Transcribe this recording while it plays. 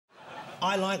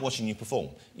I like watching you perform.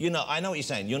 You know, I know what you're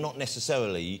saying. You're not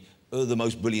necessarily the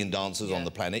most brilliant dancers on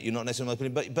the planet. You're not necessarily the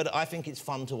most brilliant, but I think it's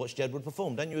fun to watch Jedward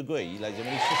perform. Don't you agree, ladies and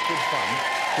gentlemen? It's just good fun,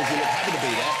 because you look happy to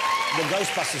be there. The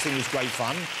Ghostbusters thing was great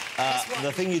fun.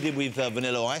 The thing you did with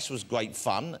Vanilla Ice was great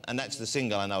fun, and that's the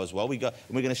single I know as well. We're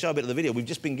going to show a bit of the video. We've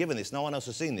just been given this. No one else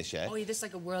has seen this yet. Oh, this is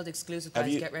like a world exclusive,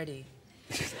 guys. Get ready.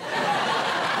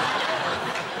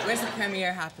 Where's the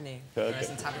premiere happening? Okay.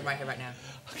 It's happening right here, right now.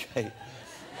 Okay.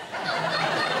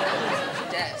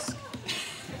 Desk.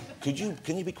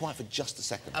 Can you be quiet for just a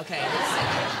second? Okay.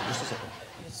 Just a second.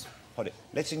 Hold it.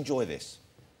 Let's enjoy this.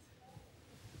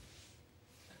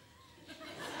 A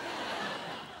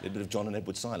little bit of John and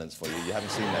Edward silence for you. You haven't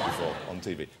seen that before on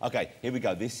TV. OK, here we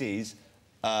go. This is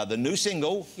the new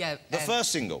single. Yeah. The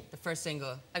first single. The first single.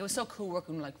 Like, it was so cool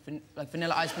working like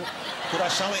Vanilla Ice. Could I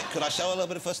show it? Could I show a little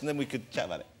bit of first, and then we could chat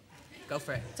about it? Go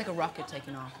for it. It's like a rocket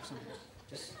taking off or something.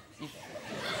 Just you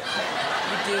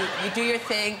do your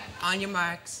thing. On your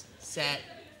marks, set,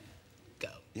 go.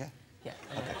 Yeah. Yeah.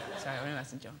 OK. Sorry, I'm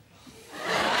messing, John.